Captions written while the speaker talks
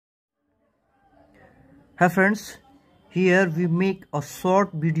Hi friends, here we make a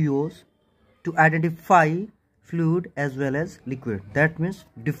short videos to identify fluid as well as liquid. That means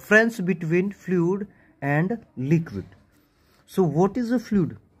difference between fluid and liquid. So what is a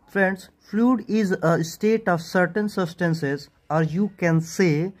fluid? Friends, fluid is a state of certain substances, or you can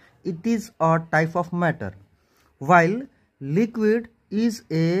say it is a type of matter, while liquid is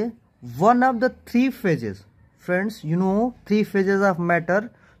one of the three phases. Friends, you know three phases of matter: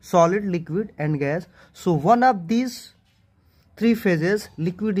 solid, liquid and gas. So one of these three phases,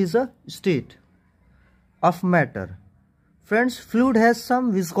 liquid, is a state of matter. Friends, fluid has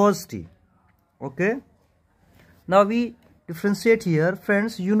some viscosity. Okay, now we differentiate here.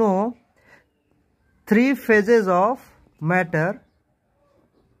 Friends, you know three phases of matter.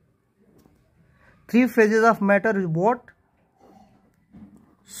 Three phases of matter is what?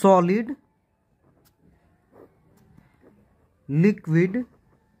 Solid, liquid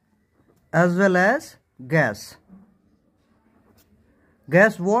as well as gas.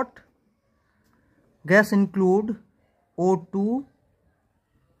 Gas what? Gas include O2,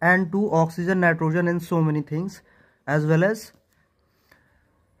 N2, oxygen, nitrogen and so many things, as well as,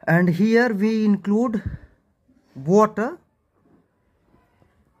 and here we include water,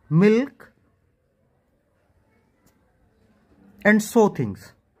 milk and so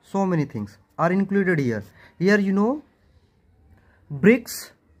many things are included here. Here you know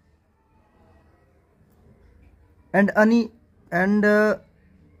bricks and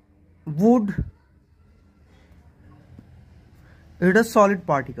wood, it is solid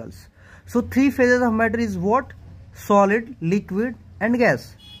particles. So three phases of matter is what? Solid, liquid and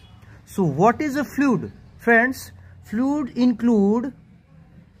gas. So what is a fluid? Friends, fluid include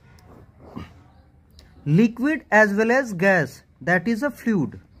liquid as well as gas. That is a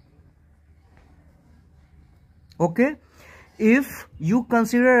fluid. Okay, if you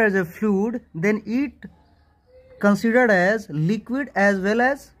consider as a fluid, then it considered as liquid as well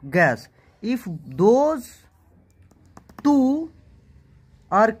as gas. If those two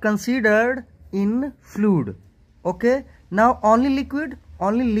are considered in fluid, okay, now only liquid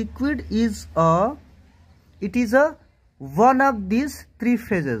is one of these three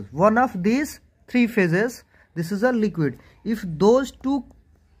phases. This is a liquid. If those two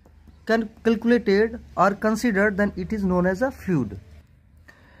calculated or considered, then it is known as a fluid.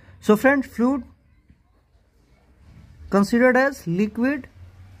 So friends, fluid considered as liquid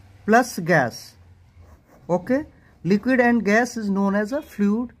plus gas. Okay, liquid and gas is known as a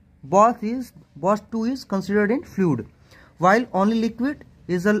fluid. Both two is considered in fluid, while only liquid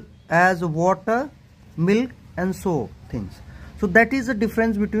is as water, milk and so things. So that is the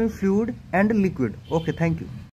difference between fluid and liquid. Okay, thank you.